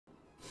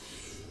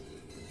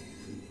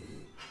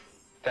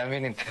Then we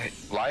need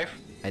life,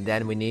 And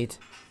then we need...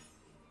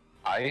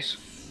 ice.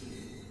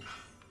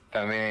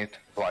 Then we need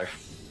life.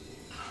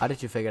 How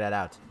did you figure that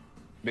out?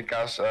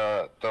 Because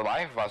the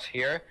life was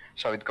here,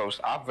 so it goes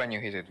up when you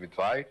hit it with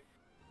light.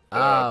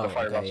 Oh, The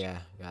fire okay, was... yeah,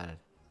 got it.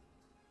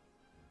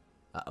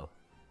 Uh-oh.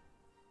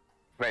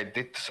 Wait,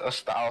 did a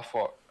staff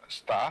for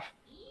staff?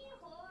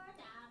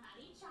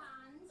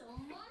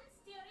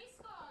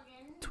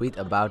 Tweet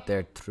about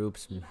their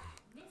troops.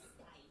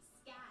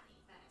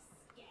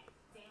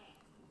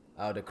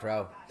 Oh, the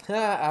crow.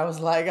 I was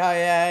like, oh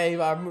yeah,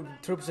 our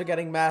troops are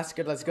getting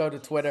massacred. Let's go to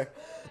Twitter.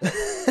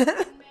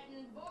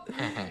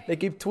 They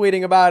keep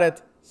tweeting about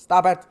it.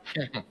 Stop it.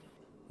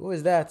 Who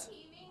is that?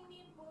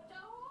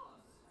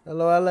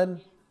 Hello,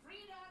 Ellen.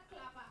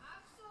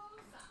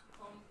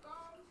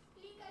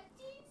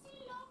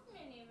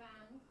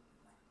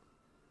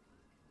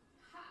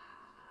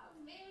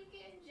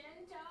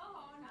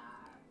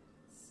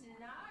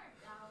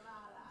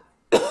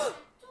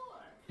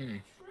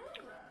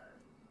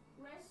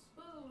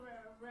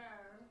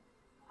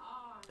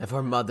 And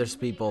for mother's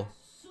people.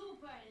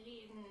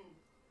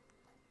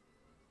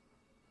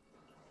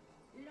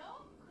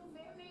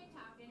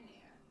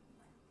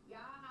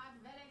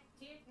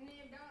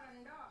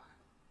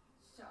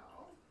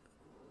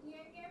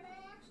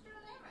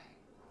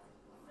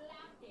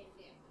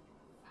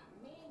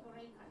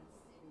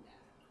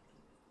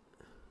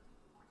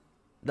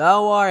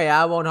 Don't worry,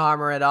 I won't harm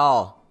her at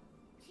all.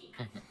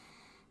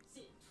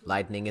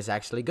 Lightning is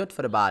actually good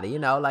for the body, you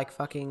know, like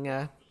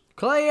fucking,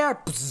 clear!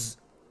 Psst.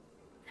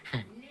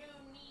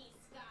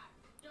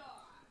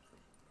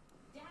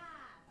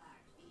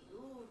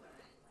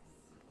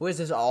 Who is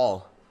this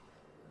all?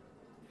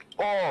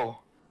 Oh!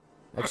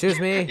 Excuse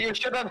me? You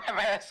shouldn't have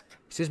asked!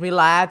 Excuse me,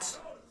 lads?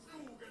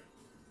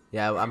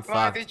 Yeah, I'm Why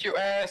fucked. did you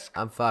ask?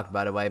 I'm fucked,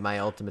 by the way. My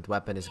ultimate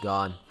weapon is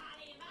gone.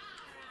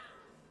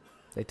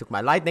 They took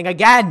my lightning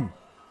again!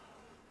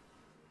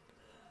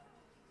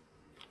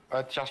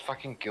 Just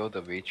fucking kill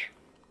the witch.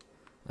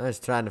 I was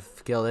trying to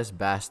kill this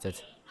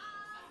bastard.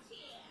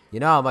 You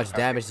know how much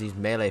damage these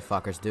melee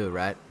fuckers do,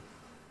 right?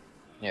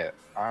 Yeah,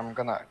 I'm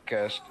gonna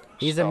cast.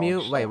 He's stone,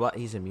 immune. so- Wait, what?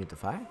 He's immune to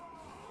fire?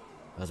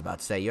 I was about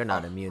to say, you're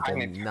not immune I to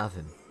need-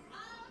 nothing.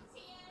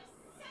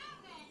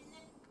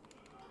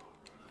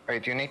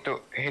 Wait, you need to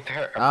hit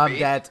her. I'm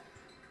dead.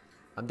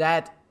 I'm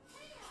dead.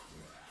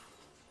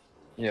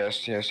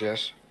 Yes, yes,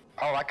 yes.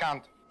 Oh, I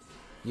can't.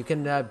 You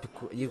can,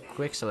 you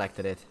quick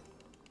selected it.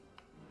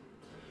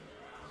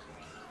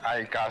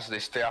 I cast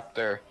this stay up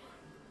there.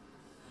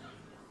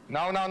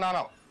 No, no, no,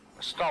 no.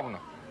 Stone.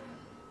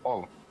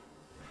 Oh.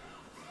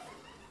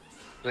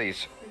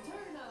 Please.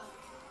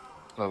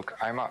 Look,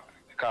 I'm a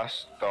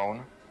cast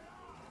stone.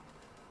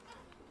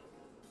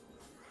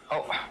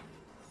 Oh.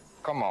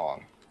 Come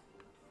on.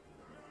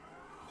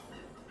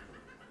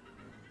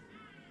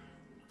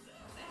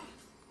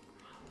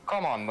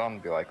 Come on, don't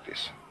be like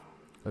this.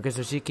 Okay,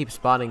 so she keeps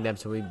spawning them,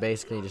 so we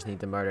basically just need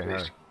to murder her.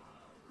 Please.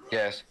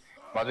 Yes,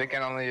 but we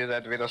can only do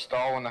that with a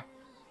stone.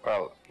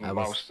 Well,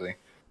 mostly.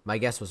 My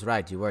guess was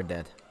right, you were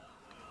dead.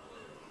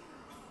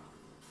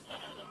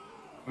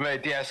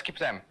 Wait, yeah, skip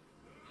them.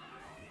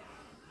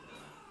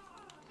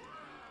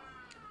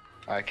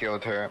 I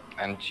killed her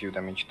and you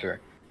damaged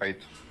her. Wait.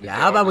 Yeah,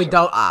 how about we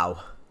don't?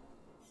 Ow.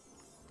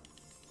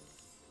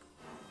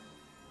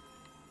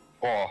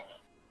 Oh,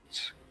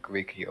 it's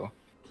quick heal.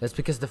 That's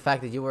because the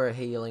fact that you were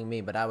healing me,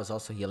 but I was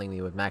also healing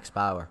me with max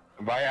power.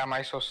 Why am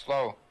I so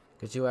slow?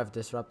 Because you have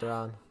disruptor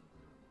on.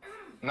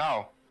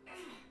 No.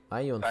 Why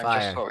are you on I'm fire?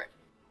 just slow.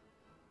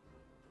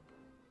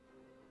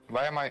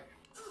 Why am I?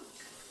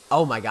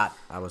 Oh my god,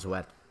 I was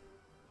wet.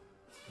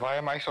 Why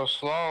am I so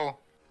slow?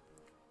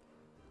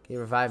 Can you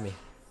revive me?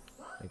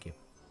 Thank you.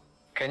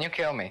 Can you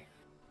kill me?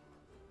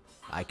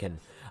 I can.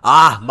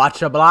 Ah,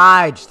 much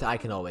obliged. I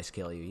can always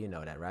kill you. You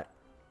know that, right?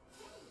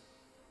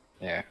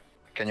 Yeah.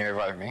 Can you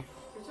revive me?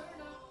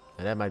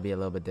 And that might be a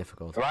little bit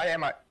difficult. Why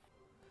am I?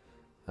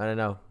 I don't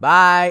know.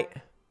 Bye.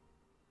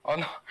 Oh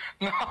no!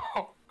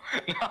 No!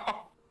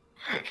 No!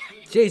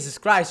 Jesus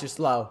Christ, you're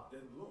slow.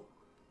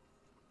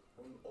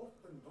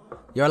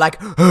 You're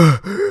like,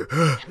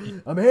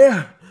 I'm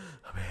here.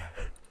 I'm here.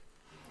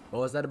 What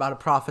was that about a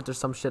prophet or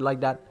some shit like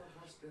that?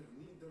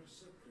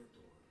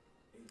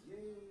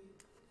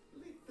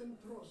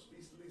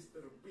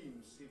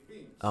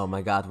 Oh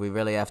my god, we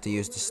really have to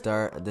use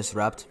the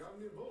disrupt.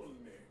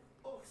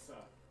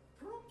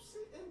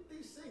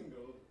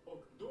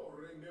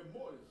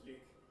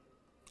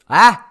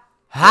 Ah!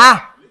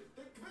 Ha!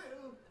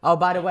 Oh,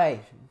 by the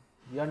way,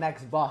 your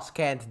next boss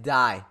can't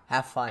die.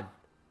 Have fun.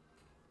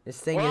 This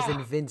thing is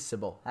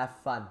invincible. Have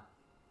fun.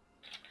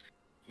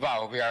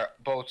 Wow, we are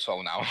both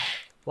so now.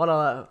 What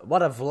a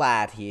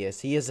Vlad he is.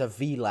 He is a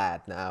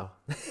V-lad now.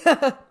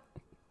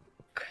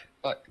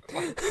 What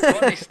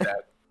is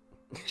that?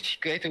 She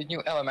created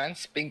new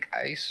elements, pink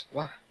eyes.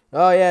 What?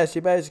 Oh yeah, she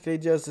basically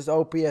just is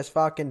OP as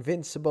fuck,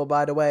 invincible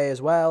by the way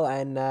as well,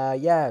 and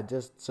yeah,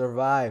 just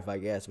survive I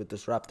guess with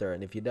Disruptor,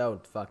 and if you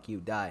don't, fuck you,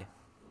 die.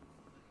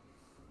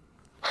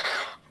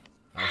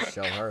 I'll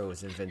show her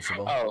who's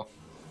invincible. Oh.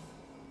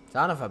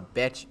 Son of a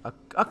bitch.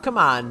 Oh, come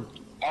on.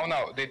 Oh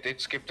no, did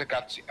it skip the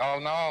cutscene? Oh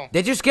no.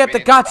 Did you skip We the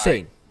need to die.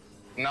 cutscene?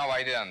 No,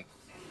 I didn't.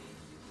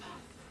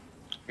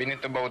 We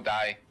need to both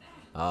die.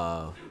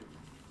 Oh.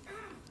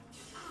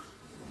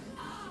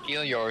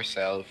 Kill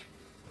yourself.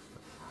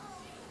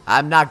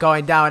 I'm not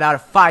going down without a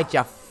fight,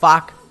 you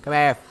fuck. Come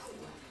here.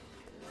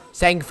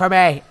 Sing for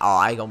me. Oh,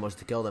 I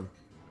almost killed him.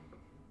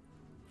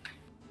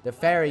 The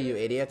fairy, you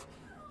idiot.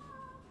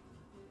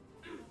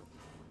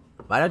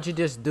 Why don't you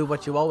just do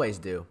what you always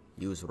do?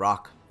 Use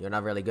rock. You're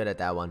not really good at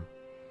that one.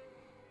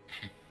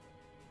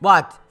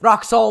 What?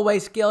 Rocks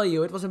always kill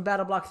you. It was in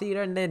Battle Block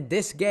Theater and then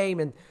this game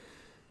and...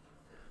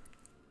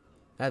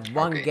 that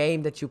one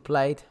game that you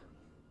played.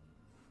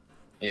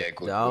 Yeah,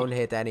 good. Don't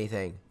hit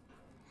anything.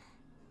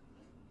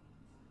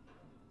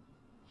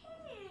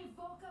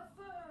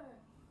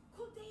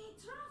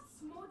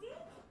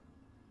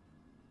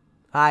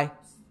 Hi.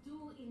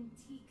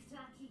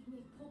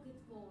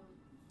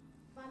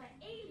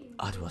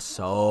 Oh, it was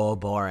so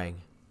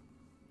boring.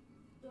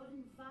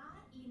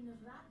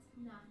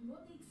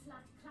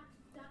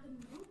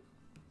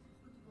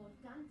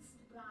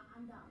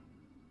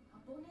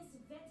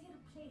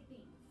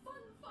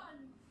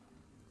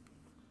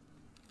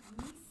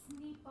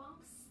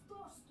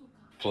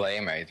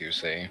 Playmate, you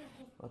say?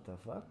 What the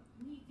fuck?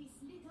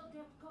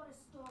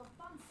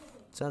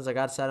 Sounds like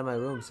outside of my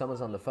room,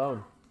 someone's on the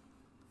phone.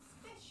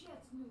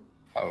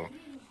 Oh.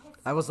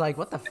 I was like,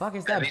 what the fuck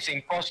is that? That is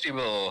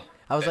impossible.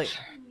 I was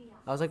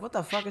like, what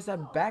the fuck is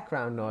that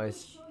background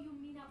noise?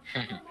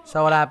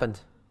 So what happened?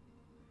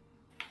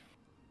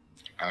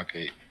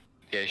 Okay.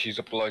 Yeah, she's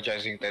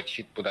apologizing that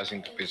she put us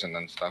into prison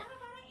and stuff.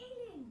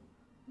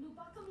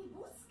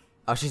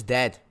 Oh, she's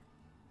dead.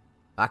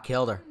 I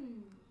killed her.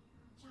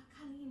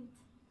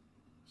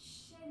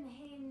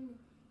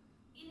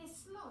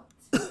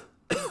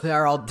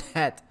 They're all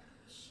dead.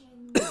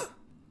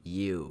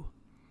 You.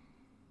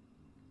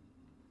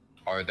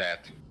 Or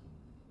that.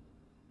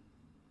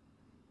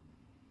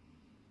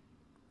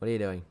 What are you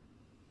doing?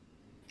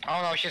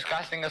 Oh no, she's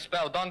casting a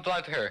spell. Don't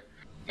let her.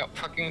 No,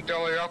 fucking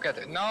throw a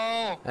rocket.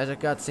 No! There's a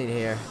cutscene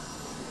here.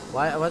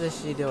 What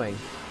is she doing?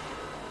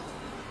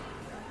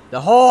 The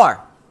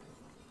whore!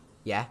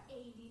 Yeah.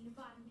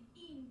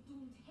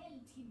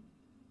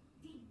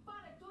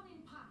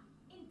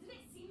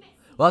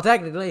 Well,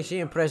 technically, she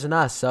imprisoned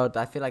us, so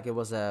I feel like it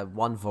was a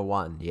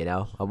 1-for-1, you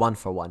know? A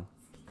 1-for-1.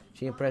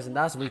 She imprisoned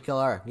us, we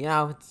kill her. You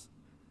know, it's...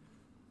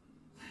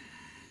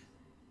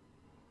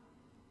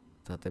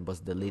 thought it was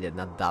deleted,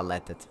 not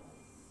deleted.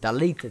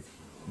 Deleted.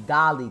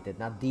 Deleted,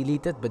 not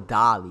deleted, but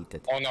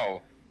deleted. Oh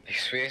no.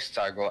 His fists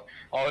are go.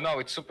 Oh no,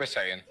 it's Super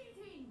Saiyan.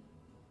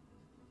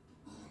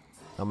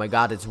 Oh my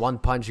god, it's One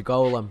Punch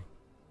Golem.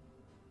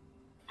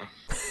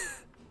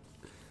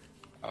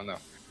 Oh no.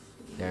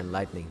 They're in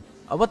lightning.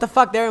 Oh, what the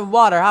fuck? They're in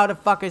water. How the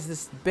fuck is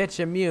this bitch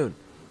immune?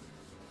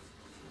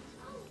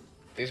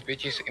 This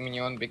bitch is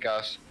immune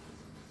because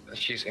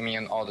she's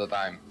immune all the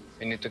time.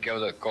 We need to kill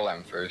the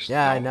Golem first.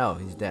 Yeah, No. I know.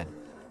 He's dead.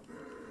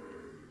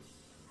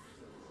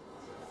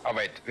 Oh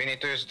wait, we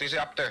need to use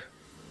Disruptor.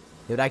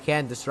 Dude, I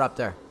can't disrupt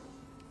her.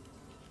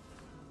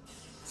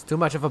 It's too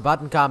much of a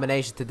button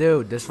combination to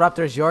do.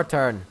 Disruptor is your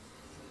turn.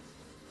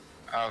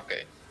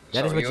 Okay.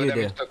 That is what you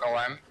do. Mr.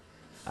 Golem,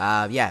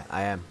 Yeah,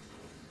 I am.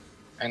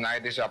 and I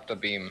disrupt the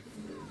beam.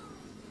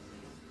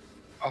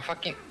 Oh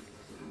fucking.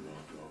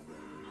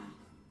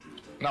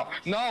 No,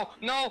 no,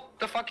 no!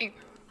 The fucking.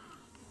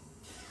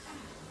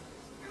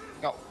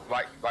 No,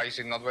 why is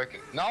it not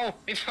working? No,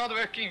 it's not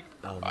working!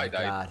 Oh I my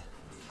died. god.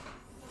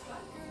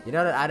 You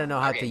know that I don't know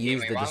how Okay, to give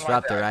use me the one more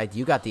disruptor, time. right?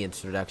 You got the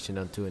introduction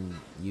onto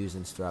use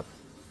instruct.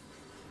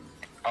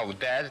 Oh,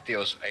 that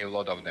deals a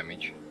lot of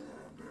damage.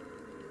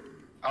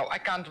 Oh, I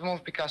can't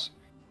move because...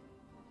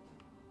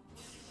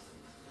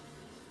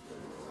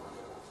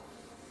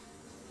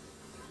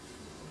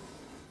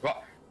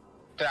 What?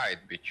 Try it,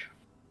 bitch.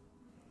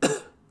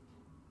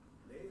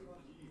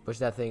 Push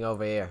that thing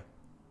over here.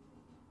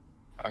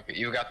 Okay,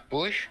 you got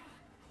push?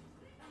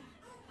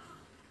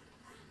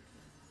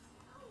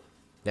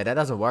 Yeah, that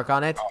doesn't work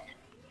on it.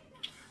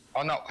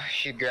 Oh no,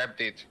 she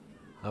grabbed it.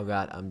 Oh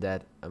god, I'm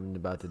dead. I'm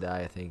about to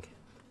die, I think.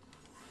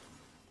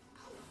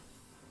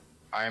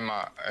 I'm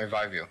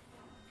revive you.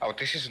 Oh,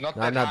 this is not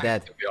No, that I'm not hard,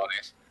 dead. to be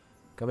honest.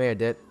 Come here,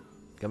 dude.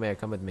 Come here,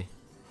 come with me.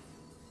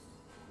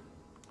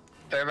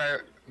 There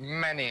were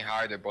many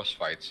harder boss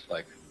fights,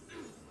 like...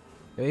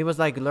 He was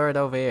like lured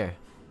over here.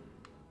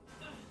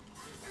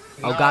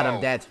 Oh god, I'm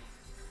No, dead.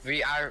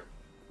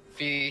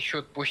 We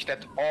should push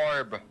that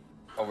orb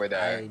over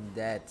there. I'm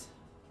dead.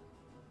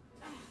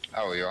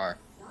 Oh, you are.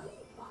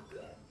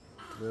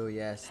 True,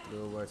 yes.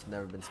 True words have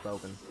never been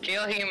spoken.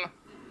 Kill him!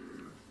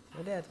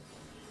 I'm dead.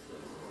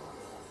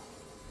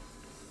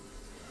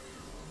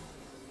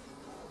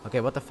 Okay,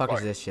 what the fuck is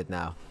What? this shit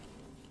now?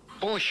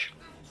 Push!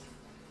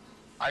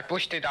 I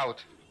pushed it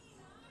out.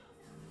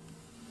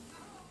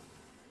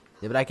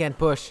 Yeah, but I can't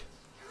push.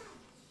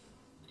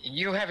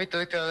 You have it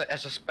literally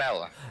as a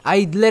spell.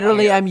 I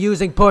literally yeah. am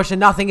using push and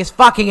nothing is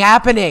fucking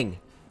happening!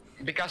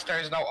 Because there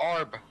is no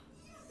orb.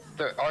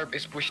 The orb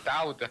is pushed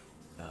out.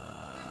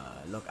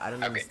 look, I don't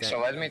Okay, understand. so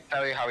let me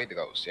tell you how it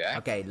goes, yeah?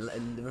 Okay,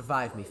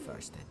 revive me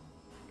first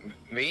then.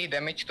 We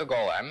damage the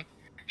golem.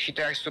 She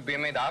tries to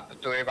beam it up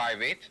to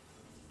revive it.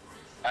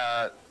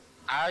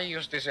 I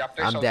use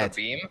disruptor I'm so dead. the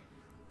beam.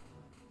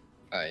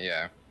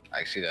 Yeah,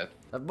 I see that.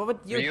 But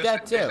We you're use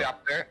dead the too.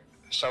 disruptor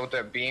so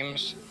the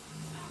beams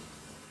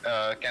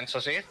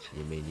cancels it.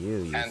 You mean you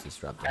use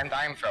disruptor? And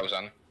I'm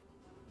frozen.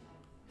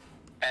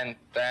 And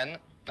then,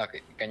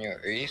 okay, can you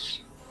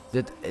reese?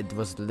 It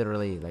was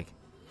literally like.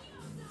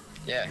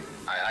 Yeah,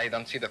 I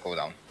don't see the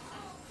cooldown.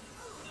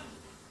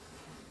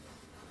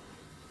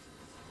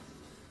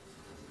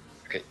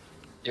 Okay,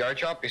 your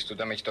job is to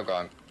damage the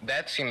golem.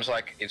 That seems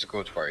like it's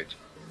good for it.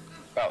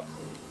 Well.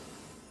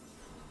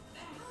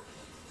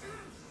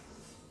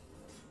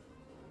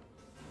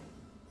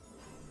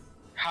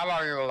 How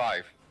are you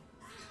alive?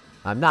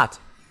 I'm not.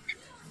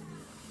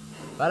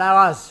 But I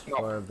was No.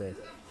 for a bit.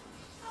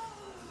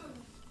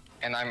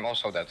 And I'm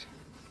also dead.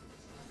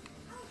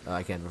 Oh,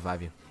 I can't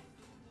revive you.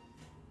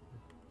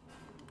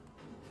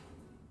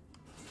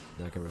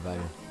 No, I can revive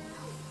you.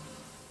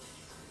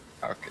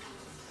 Okay.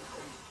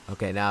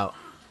 Okay, now.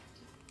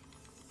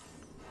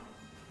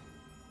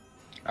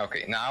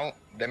 Okay, now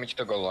damage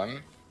the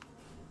golem.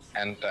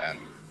 And then.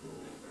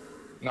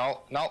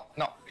 No.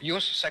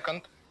 Use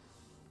second.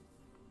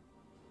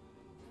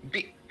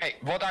 Hey,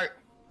 what are.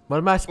 What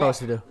am I supposed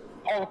to do?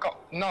 Oh,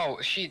 no,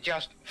 she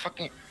just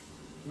fucking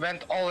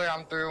went all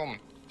around the room.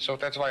 So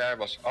that's why I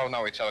was. Oh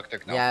no, it's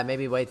electric now. Yeah,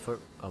 maybe wait for.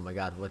 Oh my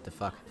god, what the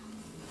fuck?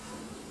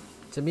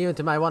 It's immune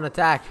to my one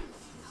attack.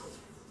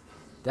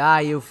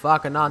 Die, you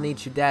fucking I'll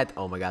need you dead.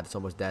 Oh my god, it's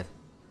almost dead.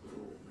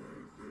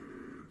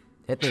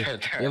 Hit me.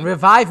 You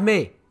revive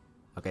me.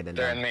 Okay, then.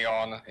 Turn me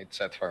on. It's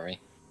set for me.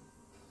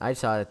 I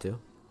saw it too.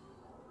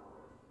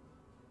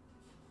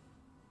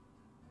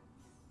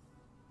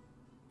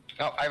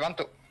 No, I want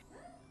to.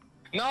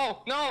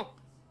 No!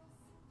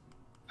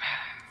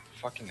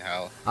 Fucking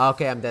hell.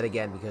 Okay, I'm dead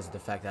again because of the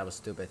fact that I was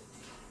stupid.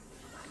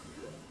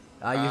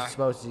 You're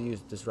supposed to use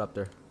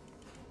disruptor.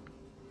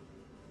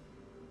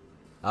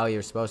 Oh,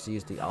 you're supposed to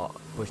use the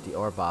push the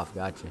orb off.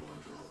 Gotcha.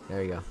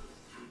 There you go.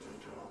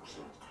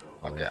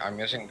 Okay, I'm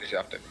using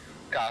disruptor.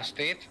 Cast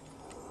it.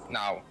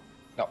 Now.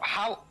 No,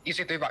 how is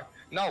it revived?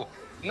 No.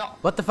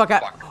 What the fuck?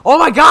 Oh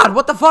my god!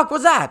 What the fuck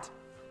was that?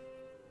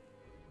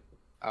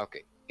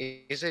 Okay.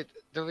 Is it?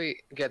 Do we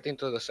get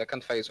into the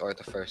second phase or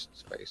the first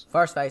phase?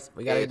 First phase.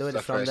 We gotta It's do it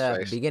the from first the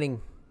phase.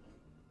 beginning.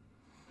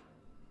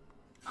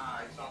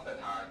 It's not that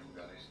hard to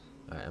be honest.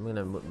 Alright, I'm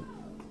gonna move.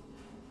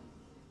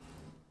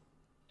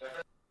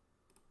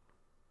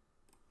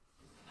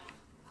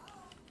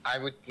 I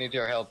would need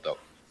your help though.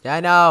 Yeah, I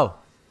know.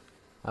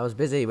 I was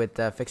busy with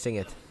fixing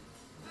it.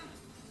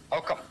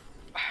 Oh come.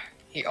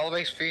 He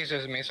always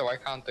freezes me so I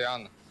can't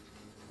run.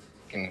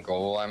 Fucking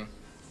golem.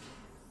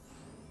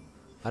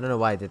 I don't know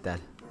why I did that.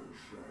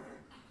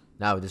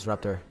 Now,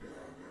 disruptor.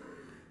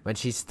 When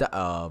she's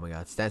oh my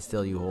god, stand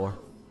still, you whore.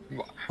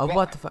 Oh,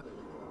 what the fuck?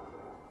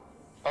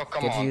 Oh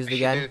come Can't you on, use it she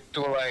again? did it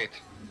too late.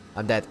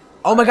 I'm dead.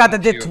 Oh my god,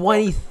 that did You-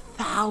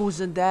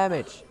 20,000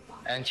 damage.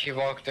 And she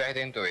walked right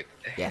into it.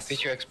 Yes.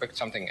 Did you expect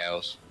something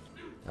else?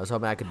 I was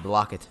hoping I could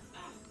block it.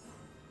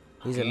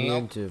 He's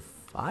immune Nope. to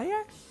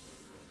fire?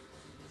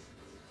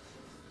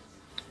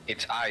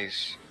 It's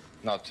ice,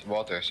 not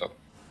water, so.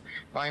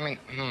 I mean,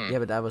 Yeah,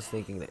 but I was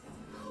thinking that.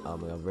 Oh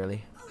my god,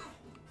 really?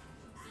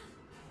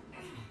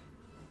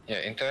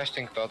 Yeah,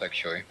 interesting thought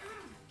actually.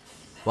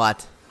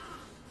 What?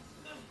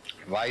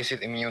 Why is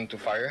it immune to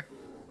fire?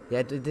 Yeah,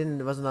 it didn't.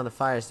 It wasn't on the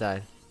fire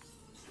side.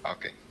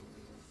 Okay.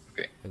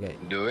 Okay.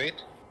 Do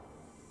it.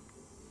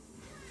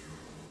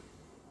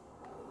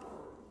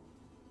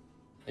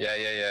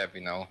 Yeah, we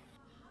know.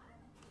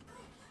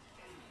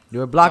 You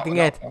were blocking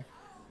No. it.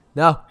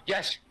 No.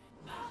 Yes!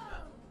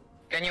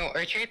 Can you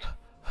reach it?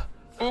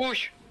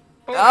 Push!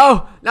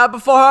 No, not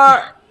before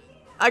her.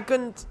 I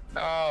couldn't.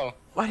 No!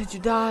 Why did you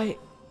die?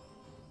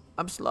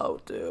 I'm slow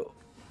too.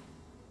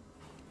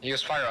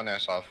 Use fire on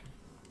yourself.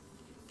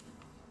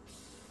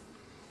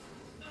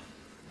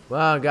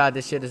 Oh god,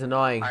 this shit is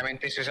annoying. I mean,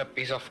 this is a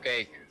piece of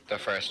cake, the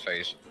first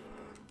phase.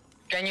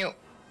 Can you...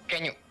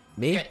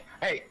 Me?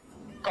 Hey,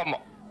 come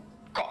on.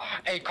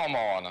 Hey, come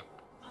on.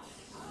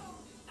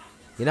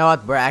 You know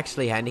what? We're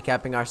actually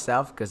handicapping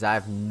ourselves because I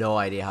have no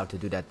idea how to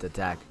do that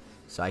attack.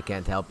 So I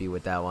can't help you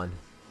with that one.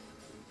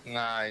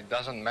 Nah, it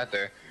doesn't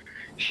matter.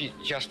 She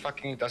just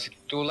fucking does it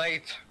too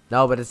late.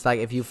 No, but it's like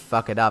if you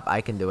fuck it up,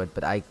 I can do it,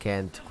 but I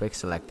can't quick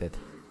select it.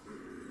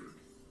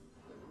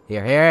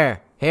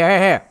 Here.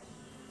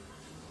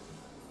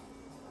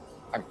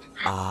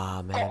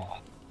 Ah, man. Oh,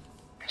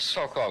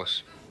 so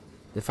close.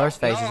 The first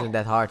phase no. isn't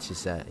that hard, he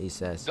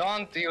says.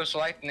 Don't use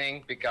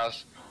lightning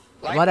because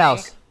lightning What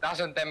else?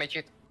 doesn't damage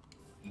it.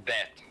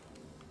 Dead.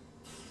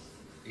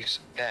 Use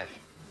death.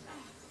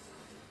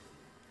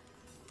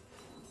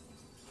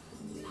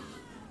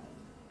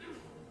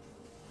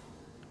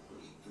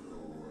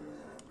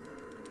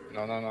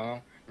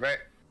 No. Wait.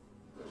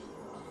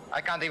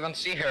 I can't even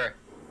see her.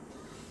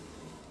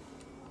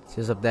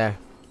 She's up there.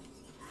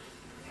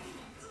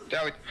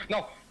 Damn it.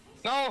 No!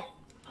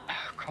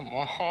 come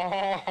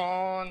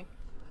on.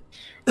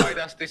 Why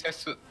does this have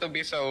to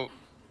be so...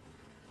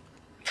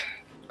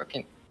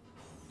 fucking...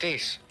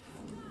 this?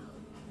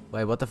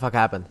 Wait, what the fuck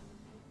happened?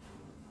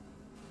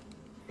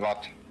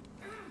 What?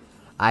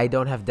 I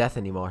don't have death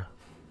anymore.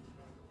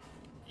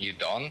 You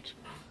don't?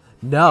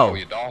 No. No,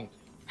 you don't.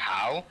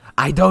 How?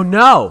 I don't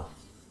know.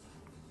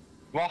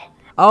 What?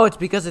 Oh, it's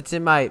because it's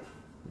in my...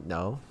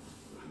 No.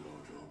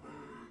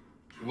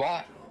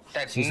 What?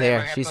 That She's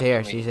never here. She's happened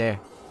here. to me. She's here.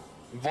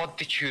 What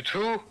did you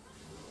do?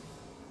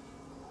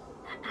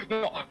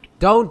 No.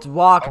 Don't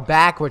walk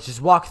backwards.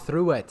 Just walk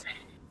through it.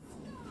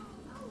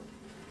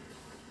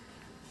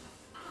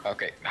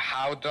 Okay,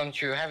 how don't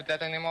you have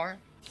that anymore?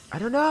 I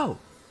don't know.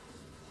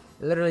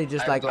 Literally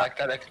just I would like... like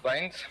that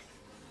explained.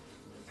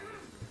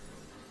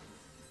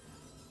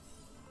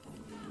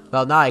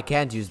 Well, now I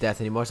can't use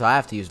death anymore, so I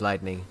have to use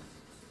lightning.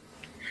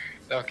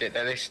 Okay,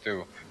 that is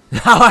true.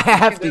 Now I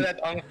have Did you do to...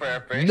 that on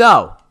purpose?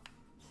 No!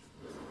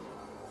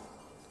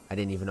 I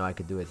didn't even know I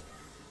could do it.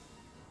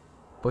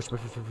 Push,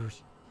 push, push, push,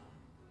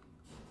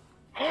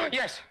 push.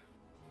 Yes!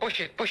 Push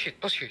it, push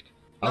it, push it.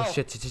 Oh, No,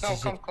 shit, shit, shit, no,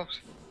 shit, come shit. close.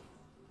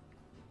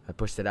 I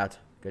pushed it out.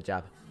 Good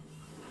job.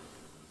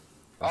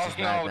 Oh This is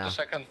bad no, now. the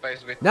second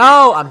phase with...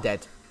 No! I'm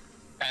dead.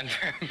 And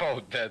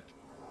both dead.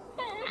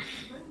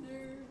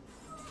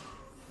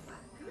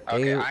 Can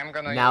Okay, you I'm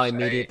gonna now use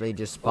immediately a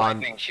just spawn...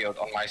 lightning shield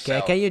on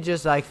myself. Can you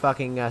just like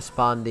fucking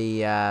spawn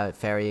the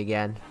fairy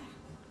again?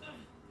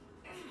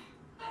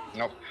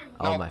 Nope.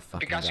 Oh No, my fucking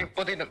because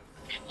god.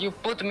 you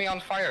put me on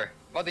fire.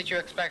 What did you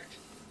expect?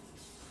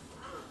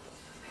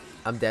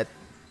 I'm dead.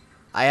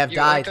 I have You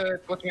died. literally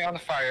put me on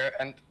fire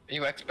and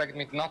you expect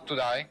me not to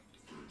die?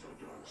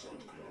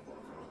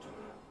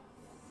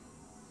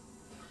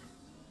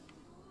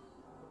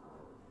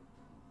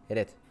 Hit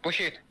it.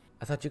 Push it.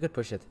 I thought you could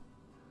push it.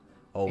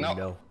 Oh No.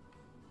 no.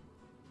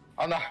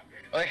 Oh no.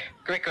 Okay,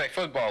 quickly,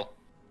 football.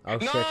 Oh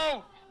no!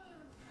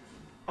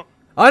 shit.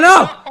 Oh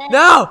no!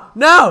 No!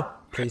 No!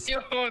 Please.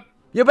 You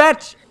You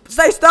bitch!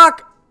 Stay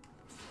stuck!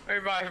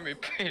 revive me,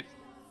 please.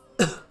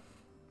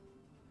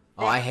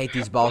 Oh, I hate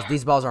these balls.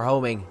 These balls are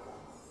homing.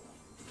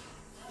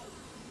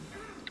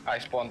 I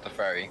spawned the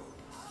fairy.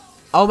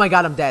 Oh my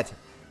god, I'm dead.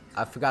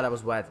 I forgot I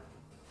was wet.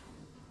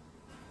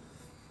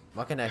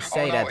 What can I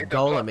say? no, That it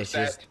golem looks is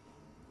just... dead.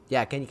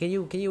 Yeah, can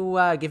you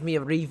give me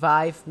a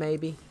revive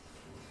maybe?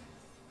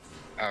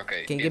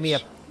 Okay. Can you give me a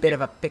it's- bit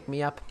of a pick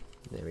me up?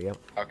 There we go.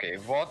 Okay,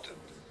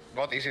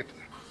 what is it?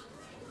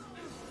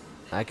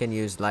 I can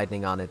use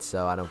lightning on it,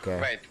 so I don't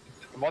care. Wait,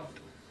 what?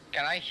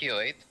 Can I heal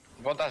it?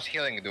 What does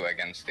healing do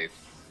against it?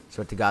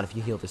 Swear to God, if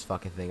you heal this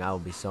fucking thing, I will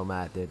be so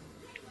mad, dude.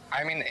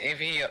 I mean,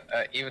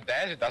 if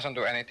that doesn't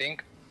do anything,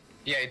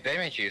 yeah, it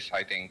damages.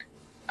 I think.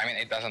 I mean,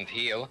 it doesn't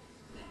heal.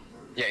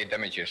 Yeah, it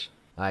damages.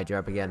 Alright, you're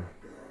up again.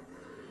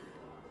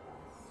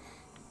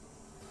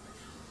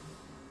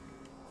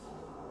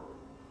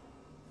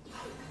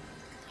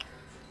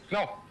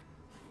 No,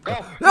 go.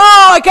 No,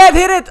 I can't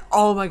hit it!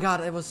 Oh my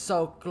god, it was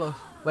so close.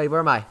 Wait, where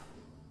am I?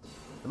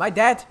 Am I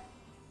dead?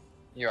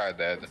 You are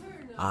dead.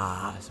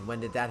 Ah, so when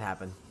did that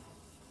happen?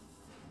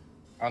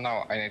 Oh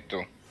no, I need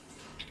to.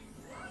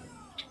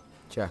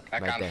 Sure, I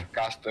right can't there.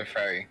 cast the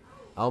fairy.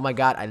 Oh my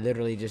god, I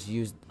literally just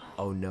used...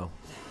 Oh no.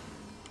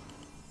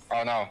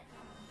 Oh no.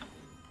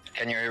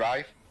 Can you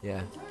revive?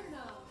 Yeah,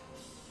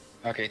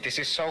 Okay, this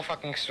is so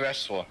fucking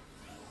stressful.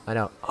 I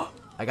know.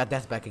 I got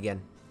death back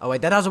again. Oh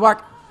wait, that doesn't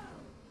work!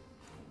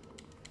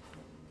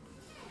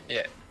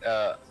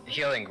 Yeah,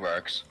 healing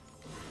works.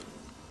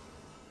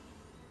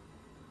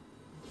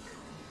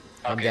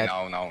 I'm Okay, dead.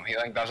 no,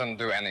 healing doesn't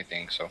do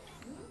anything, so.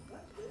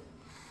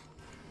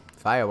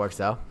 Fireworks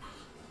though.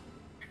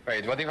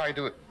 Wait, what if I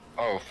do...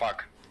 Oh,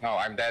 fuck. No,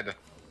 I'm dead.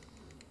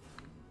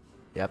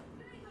 Yep.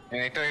 You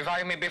need to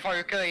revive me before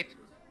you kill it.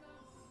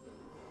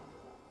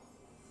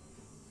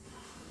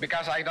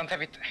 Because I don't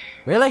have it.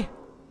 Really?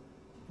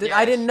 I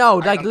Yes, didn't know.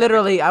 I Like don't have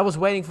literally, I was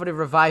waiting for the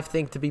revive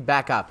thing to be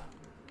back up.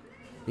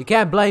 You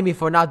can't blame me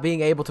for not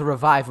being able to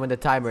revive when the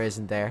timer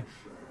isn't there.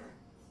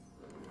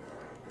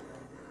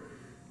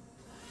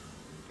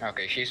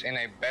 Okay, she's in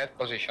a bad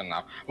position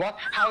now. What?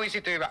 How is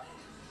it to revive?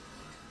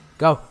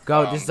 Go,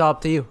 go. This is all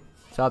up to you.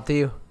 It's all up to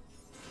you.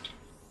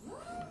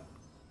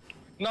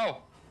 No!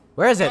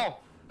 Where is it? No!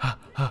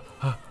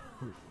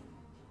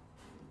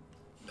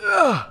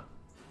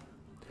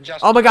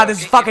 Just Oh my god, this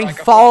is kick it fucking like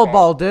a fall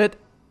football, ball, dude.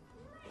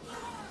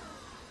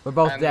 We're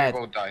both and dead.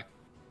 we both die.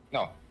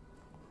 No.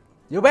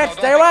 You No, bitch, don't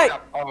stay pick away! it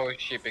up. Oh,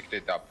 she picked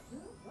it up.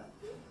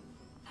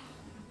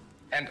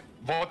 And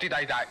what did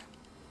I die?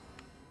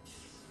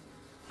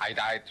 I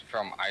died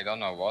from I don't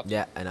know what.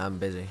 Yeah, and I'm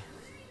busy.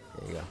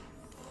 There you go.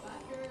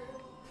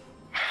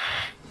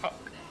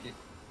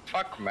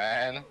 Fuck,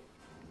 man.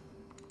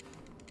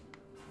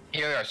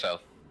 Heal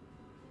yourself.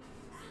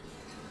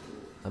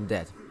 I'm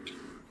dead.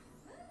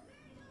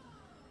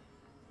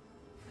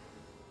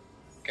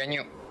 Can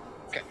you?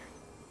 Okay.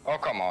 Oh,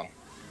 come on.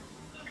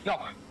 No.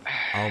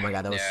 Oh my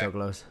god, that was Yeah. so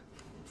close.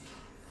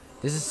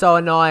 This is so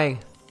annoying.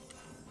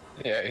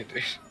 Yeah, it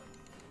is.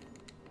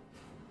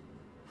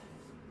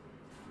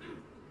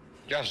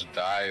 Just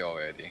die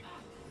already.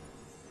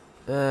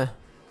 I'm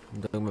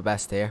doing my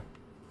best here.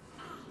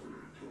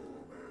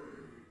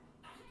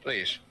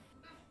 Please.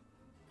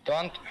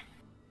 Don't.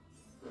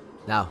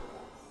 Now.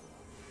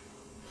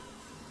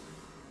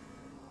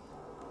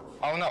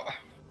 Oh no.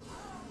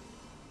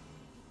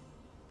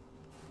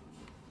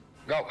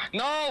 Go.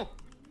 No!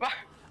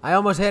 I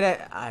almost hit it.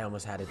 I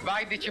almost had it.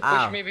 Why did you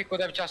Ow. push me? We could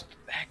have just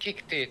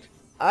kicked it.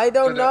 I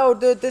don't know,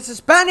 dude. This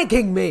is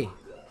panicking me.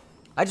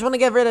 I just want to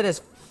get rid of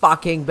this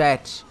fucking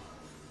bitch.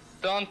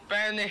 Don't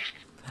panic.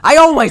 I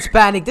always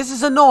panic. This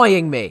is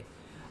annoying me.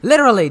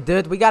 Literally,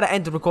 dude. We gotta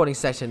end the recording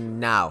session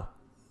now.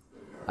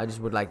 I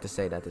just would like to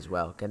say that as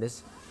well. Can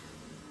this?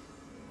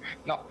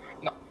 No,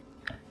 no.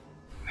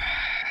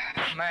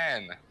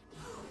 Man.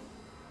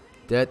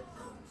 Dude.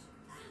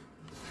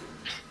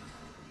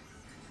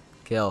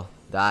 Kill.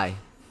 Die.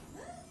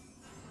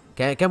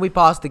 Can we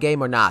pause the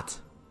game or not?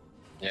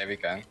 Yeah, we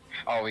can.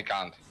 Oh, we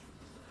can't.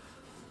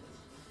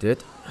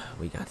 Dude,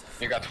 we got...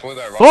 You got food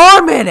or what?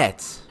 4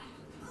 minutes!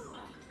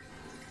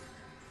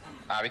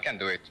 Ah, we can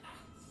do it.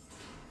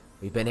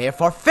 We've been here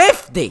for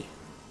 50!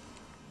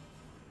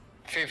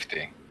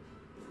 50.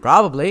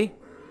 Probably.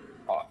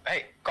 Oh,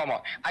 hey, come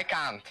on. I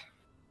can't.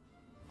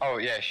 Oh,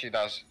 yeah, she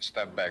does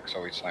step back,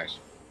 so it's nice.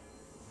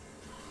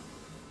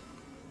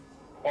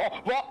 Oh,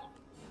 what?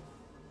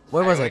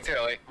 Where was I it?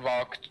 literally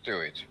walked to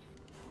it.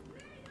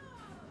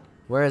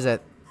 Where is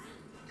it?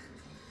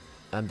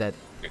 I'm dead.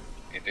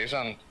 It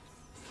isn't.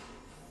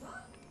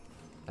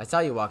 I saw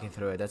you walking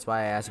through it. That's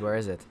why I asked where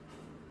is it.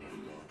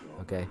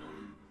 Okay.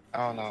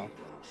 Oh no.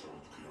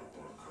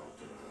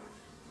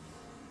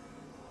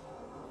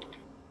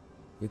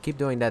 You keep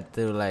doing that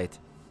too late.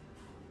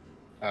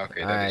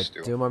 Okay, that is Alright,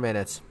 two. 2 more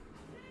minutes.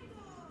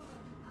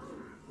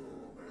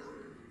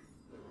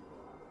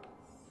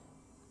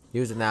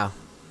 Use it now.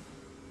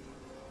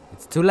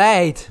 It's too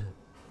late.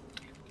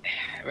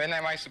 When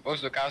am I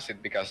supposed to cast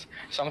it? Because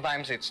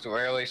sometimes it's too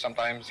early,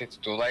 sometimes it's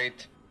too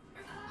late.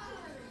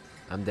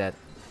 I'm dead.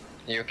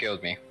 You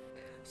killed me.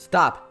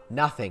 Stop.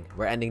 Nothing.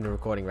 We're ending the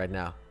recording right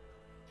now.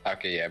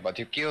 Okay, yeah, but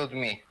you killed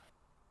me.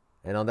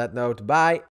 And on that note, bye.